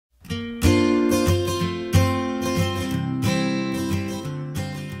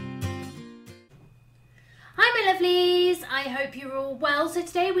I hope you're all well. So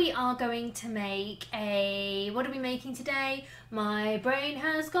today we are going to make what are we making today? My brain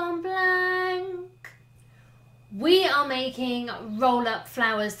has gone blank. We are making roll-up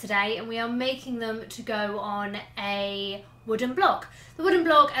flowers today, and we are making them to go on a wooden block. The wooden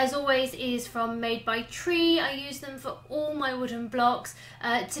block, as always, is from Made by Tree. I use them for all my wooden blocks.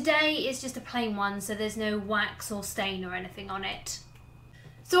 Today is just a plain one, so there's no wax or stain or anything on it.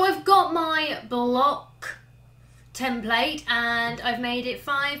 So I've got my block template and I've made it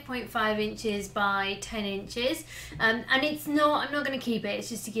 5.5 inches by 10 inches and I'm not going to keep it, it's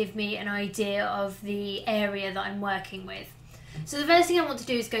just to give me an idea of the area that I'm working with. So the first thing I want to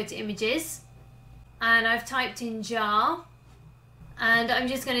do is go to images, and I've typed in jar, and I'm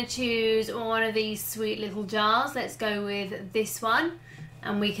just going to choose one of these sweet little jars. Let's go with this one,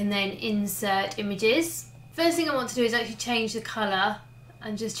 and we can then insert images. First thing I want to do is actually change the colour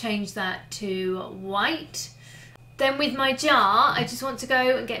and just change that to white. Then with my jar, I just want to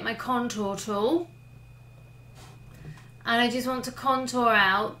go and get my contour tool, and I just want to contour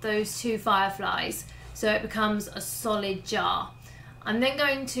out those two fireflies so it becomes a solid jar. I'm then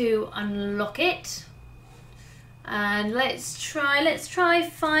going to unlock it, and let's try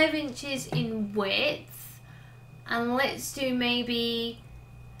 5 inches in width, and let's do maybe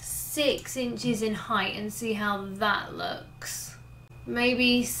 6 inches in height and see how that looks.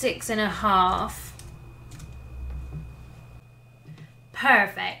 Maybe 6.5.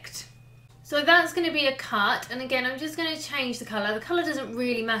 Perfect. So that's going to be a cut, and again I'm just going to change the colour. The colour doesn't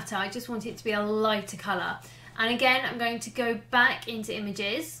really matter, I just want it to be a lighter colour. And again I'm going to go back into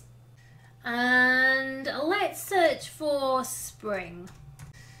images and let's search for spring.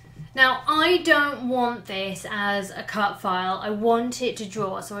 Now I don't want this as a cut file, I want it to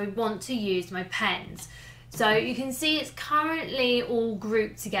draw, so I want to use my pens. So you can see it's currently all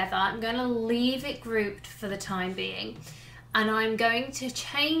grouped together. I'm going to leave it grouped for the time being. And I'm going to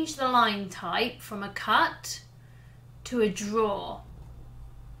change the line type from a cut to a draw.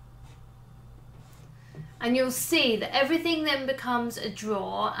 And you'll see that everything then becomes a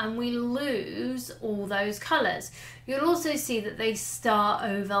draw and we lose all those colours. You'll also see that they start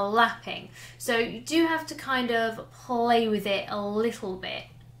overlapping. So you do have to kind of play with it a little bit.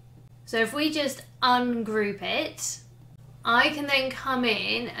 So if we just ungroup it, I can then come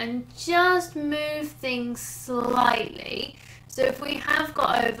in and just move things slightly. So if we have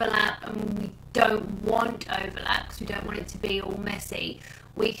got overlap and we don't want overlap because we don't want it to be all messy,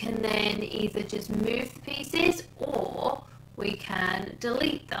 we can then either just move the pieces or we can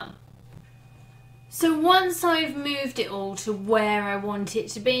delete them. So once I've moved it all to where I want it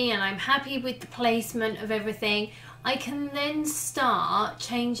to be and I'm happy with the placement of everything, I can then start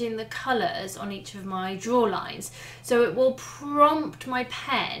changing the colours on each of my draw lines. So it will prompt my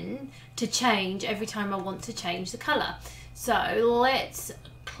pen to change every time I want to change the colour. So let's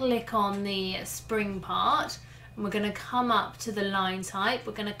click on the spring part, and we're going to come up to the line type.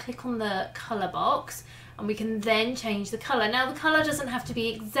 We're going to click on the colour box, and we can then change the colour. Now the colour doesn't have to be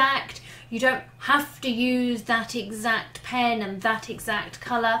exact. You don't have to use that exact pen and that exact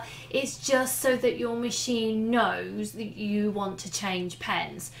colour. It's just so that your machine knows that you want to change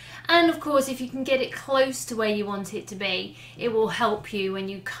pens. And of course, if you can get it close to where you want it to be, it will help you when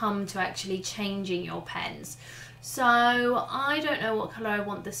you come to actually changing your pens. So I don't know what colour I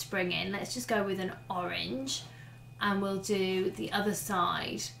want the spring in. Let's just go with an orange, and we'll do the other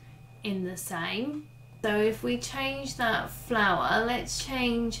side in the same. So if we change that flower, let's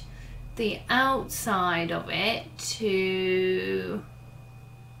change the outside of it to,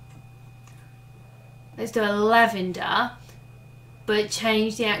 let's do a lavender, but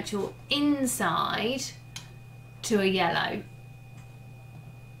change the actual inside to a yellow.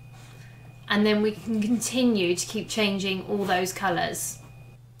 And then we can continue to keep changing all those colours.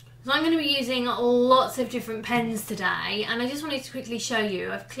 So I'm going to be using lots of different pens today, and I just wanted to quickly show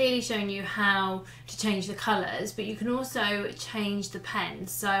you. I've clearly shown you how to change the colours, but you can also change the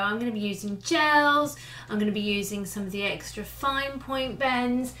pens. So I'm going to be using gels, I'm going to be using some of the extra fine point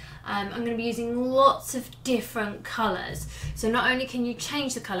pens, I'm going to be using lots of different colours. So not only can you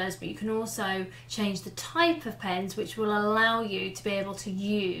change the colours, but you can also change the type of pens, which will allow you to be able to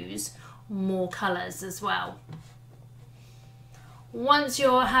use more colours as well. Once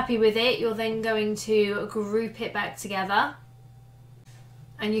you're happy with it, you're then going to group it back together,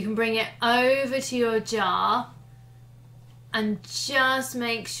 and you can bring it over to your jar and just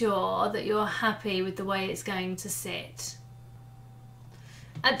make sure that you're happy with the way it's going to sit.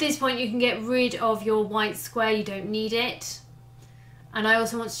 At this point you can get rid of your white square, you don't need it. And I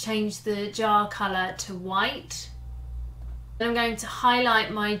also want to change the jar colour to white. And I'm going to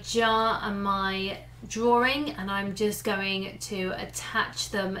highlight my jar and my drawing, and I'm just going to attach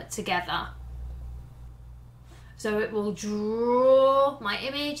them together. So it will draw my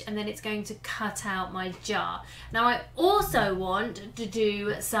image and then it's going to cut out my jar. Now I also want to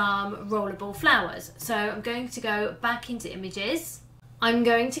do some rollable flowers. So I'm going to go back into images. I'm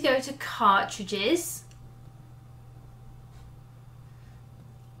going to go to cartridges.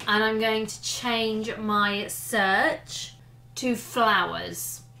 And I'm going to change my search to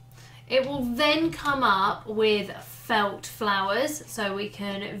flowers. It will then come up with felt flowers so we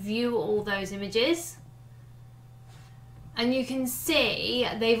can view all those images. And you can see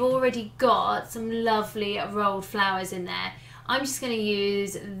they've already got some lovely rolled flowers in there. I'm just going to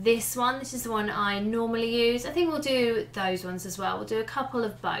use this one. This is the one I normally use. I think we'll do those ones as well. We'll do a couple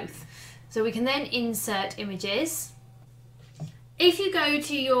of both. So we can then insert images. If you go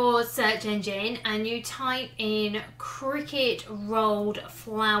to your search engine and you type in Cricut rolled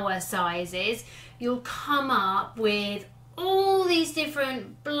flower sizes, you'll come up with all these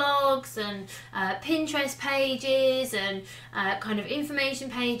different blogs and Pinterest pages and kind of information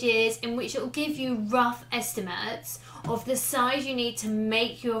pages in which it will give you rough estimates of the size you need to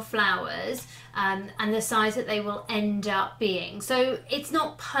make your flowers and the size that they will end up being. So it's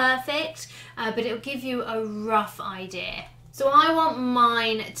not perfect, but it'll give you a rough idea. So I want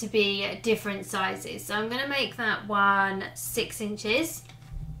mine to be different sizes. So I'm going to make that one 6 inches.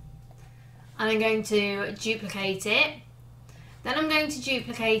 And I'm going to duplicate it. Then I'm going to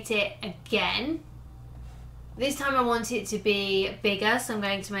duplicate it again. This time I want it to be bigger, so I'm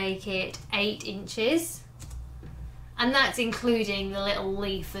going to make it 8 inches. And that's including the little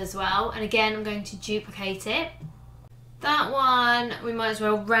leaf as well. And again, I'm going to duplicate it. That one, we might as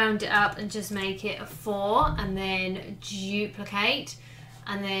well round it up and just make it a 4, and then duplicate,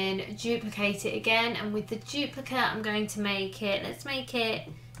 and then duplicate it again. And with the duplicate, I'm going to make it, let's make it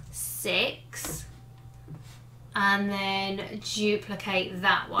 6. And then duplicate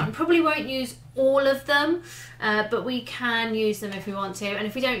that one. Probably won't use all of them, but we can use them if we want to. And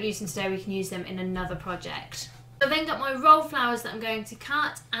if we don't use them today, we can use them in another project. I've then got my roll flowers that I'm going to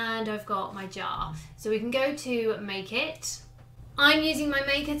cut, and I've got my jar. So we can go to Make It. I'm using my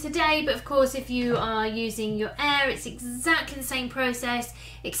maker today, but of course if you are using your Air, it's exactly the same process,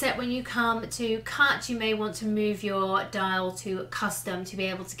 except when you come to cut, you may want to move your dial to custom to be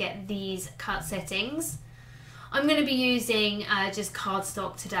able to get these cut settings. I'm going to be using just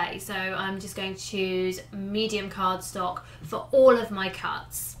cardstock today, so I'm just going to choose medium cardstock for all of my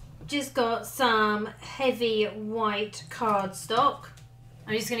cuts. Just got some heavy white cardstock.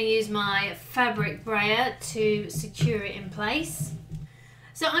 I'm just going to use my fabric brayer to secure it in place.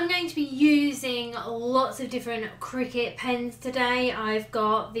 So I'm going to be using lots of different Cricut pens today. I've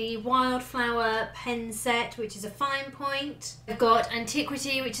got the Wildflower pen set, which is a fine point. I've got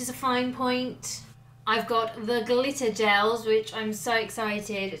Antiquity, which is a fine point. I've got the glitter gels, which I'm so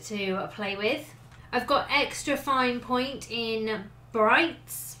excited to play with. I've got extra fine point in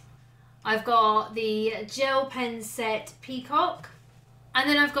Brights. I've got the gel pen set Peacock. And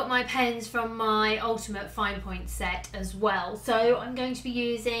then I've got my pens from my Ultimate Fine Point set as well. So I'm going to be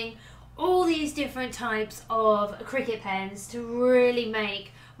using all these different types of Cricut pens to really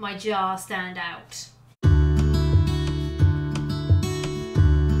make my jar stand out.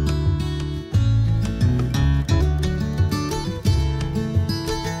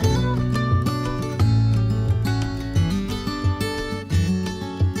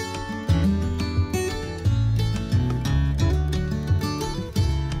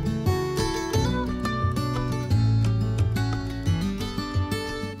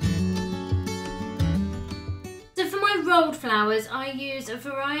 Rolled flowers, I use a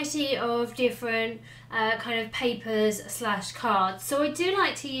variety of different kind of papers / cards. So I do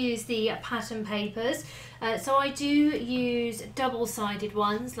like to use the pattern papers. So I do use double-sided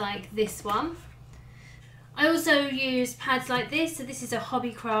ones like this one. I also use pads like this. So this is a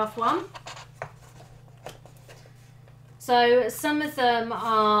Hobbycraft one. So some of them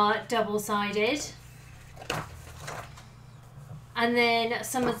are double-sided. And then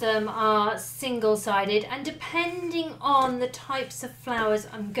some of them are single-sided, and depending on the types of flowers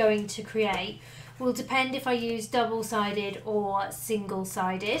I'm going to create will depend if I use double-sided or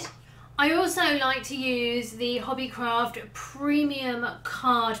single-sided. I also like to use the Hobbycraft premium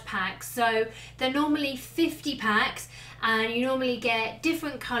card packs. So they're normally 50 packs, and you normally get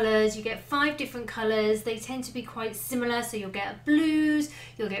different colours. You get 5 different colours. They tend to be quite similar, so you'll get blues,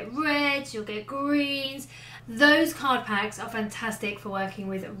 you'll get reds, you'll get greens. Those card packs are fantastic for working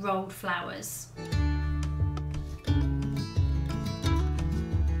with rolled flowers.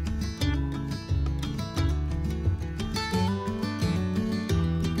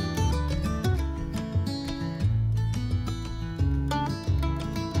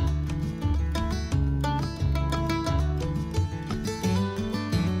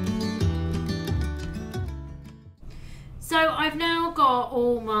 So I've now got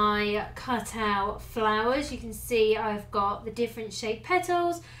all my cut out flowers. You can see I've got the different shaped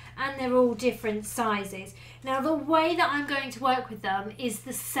petals and they're all different sizes. Now the way that I'm going to work with them is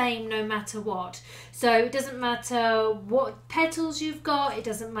the same no matter what. So it doesn't matter what petals you've got, it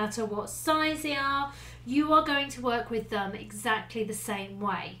doesn't matter what size they are, you are going to work with them exactly the same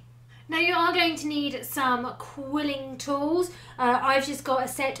way. Now you are going to need some quilling tools. I've just got a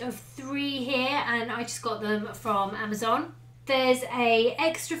set of 3 here and I just got them from Amazon. There's a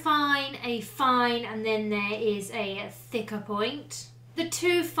extra fine, a fine, and then there is a thicker point. The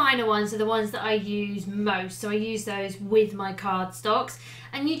 2 finer ones are the ones that I use most, so I use those with my cardstocks,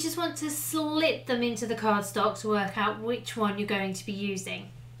 and you just want to slit them into the cardstock to work out which one you're going to be using.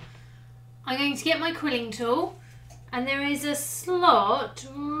 I'm going to get my quilling tool, and there is a slot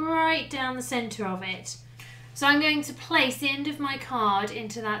right down the centre of it. So I'm going to place the end of my card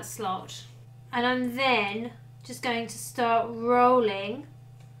into that slot, and I'm then just going to start rolling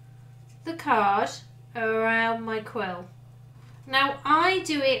the card around my quill. Now I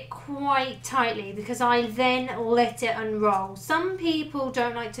do it quite tightly because I then let it unroll. Some people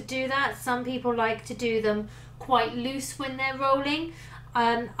don't like to do that, some people like to do them quite loose when they're rolling.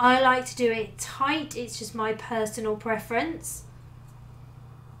 I like to do it tight, it's just my personal preference.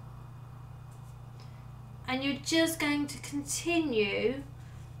 And you're just going to continue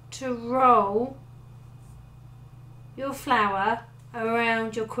to roll your flower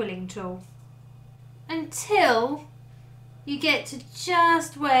around your quilling tool until you get to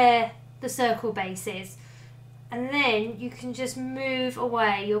just where the circle base is, and then you can just move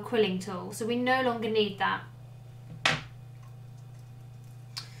away your quilling tool, so we no longer need that.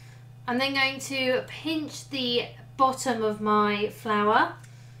 I'm then going to pinch the bottom of my flower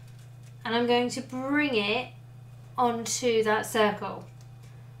and I'm going to bring it onto that circle,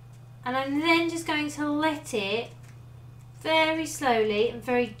 and I'm then just going to let it very slowly and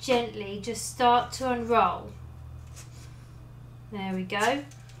very gently just start to unroll. There we go.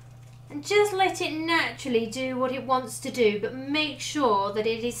 And just let it naturally do what it wants to do, but make sure that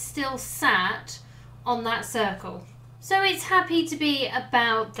it is still sat on that circle. So it's happy to be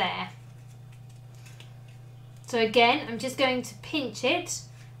about there. So again, I'm just going to pinch it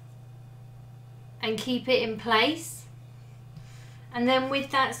and keep it in place. And then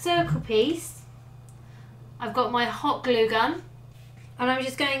with that circle piece, I've got my hot glue gun, and I'm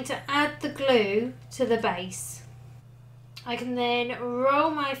just going to add the glue to the base. I can then roll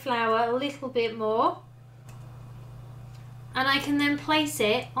my flower a little bit more, and I can then place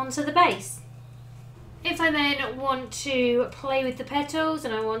it onto the base. If I then want to play with the petals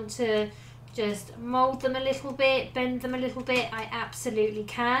and I want to just mould them a little bit, bend them a little bit, I absolutely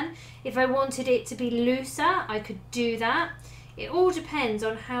can. If I wanted it to be looser, I could do that. It all depends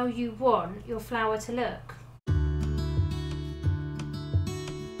on how you want your flower to look.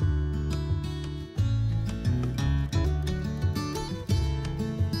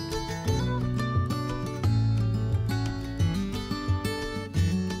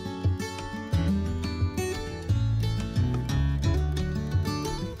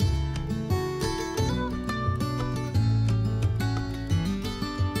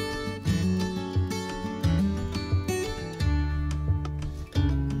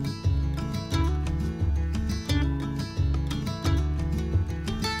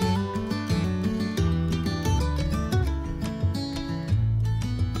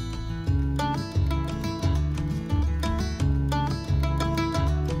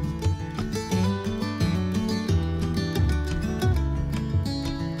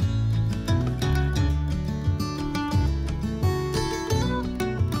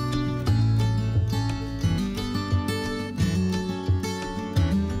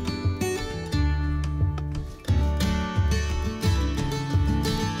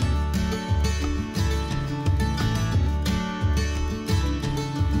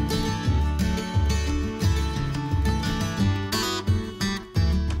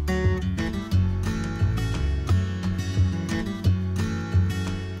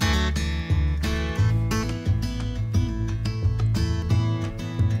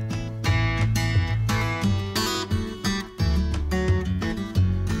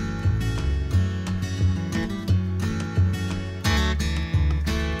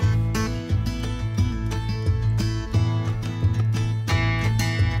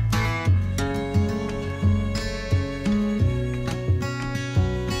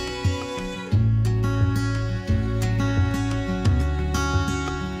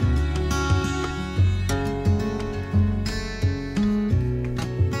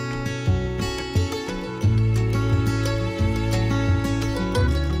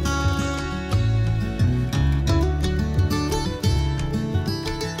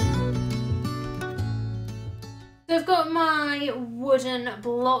 got my wooden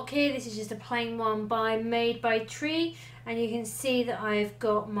block here. This is just a plain one made by Tree, and you can see that I've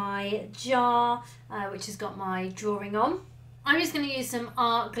got my jar which has got my drawing on. I'm just going to use some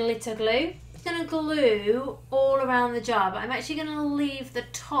art glitter glue. I'm going to glue all around the jar, but I'm actually going to leave the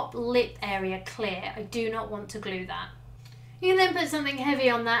top lip area clear. I do not want to glue that. You can then put something heavy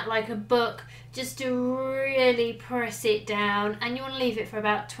on that, like a book, just to really press it down, and you want to leave it for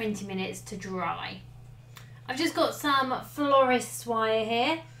about 20 minutes to dry. I've just got some florist's wire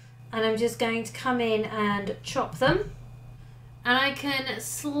here, and I'm just going to come in and chop them. And I can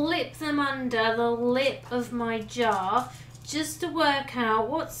slip them under the lip of my jar just to work out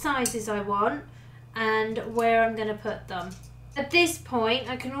what sizes I want and where I'm going to put them. At this point,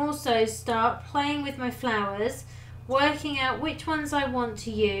 I can also start playing with my flowers, working out which ones I want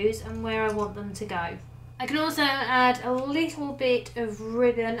to use and where I want them to go. I can also add a little bit of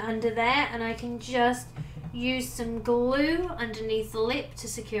ribbon under there, and I can just use some glue underneath the lip to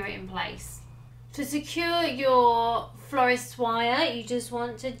secure it in place. To secure your florist's wire, you just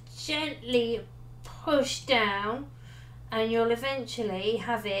want to gently push down, and you'll eventually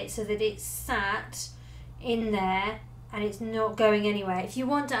have it so that it's sat in there and it's not going anywhere. If you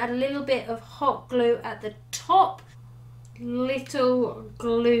want to add a little bit of hot glue at the top, little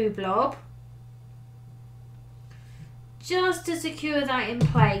glue blob, just to secure that in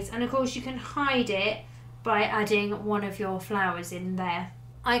place, and of course you can hide it by adding one of your flowers in there.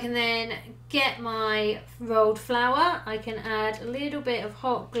 I can then get my rolled flower. I can add a little bit of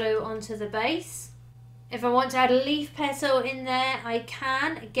hot glue onto the base. If I want to add a leaf petal in there, I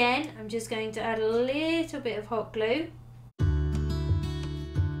can. Again, I'm just going to add a little bit of hot glue.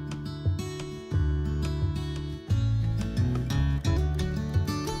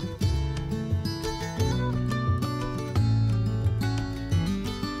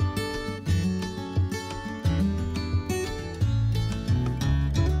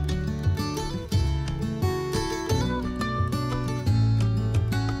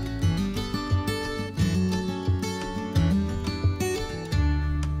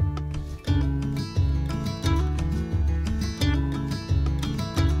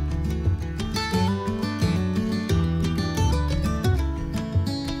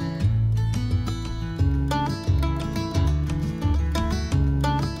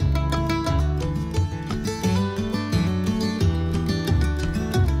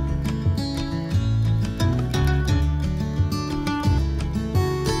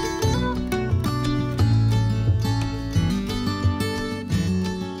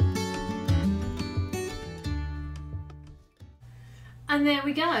 And there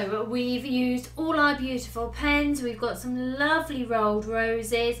we go, we've used all our beautiful pens, we've got some lovely rolled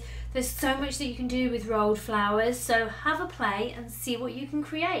roses. There's so much that you can do with rolled flowers, so have a play and see what you can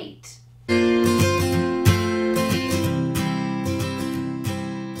create.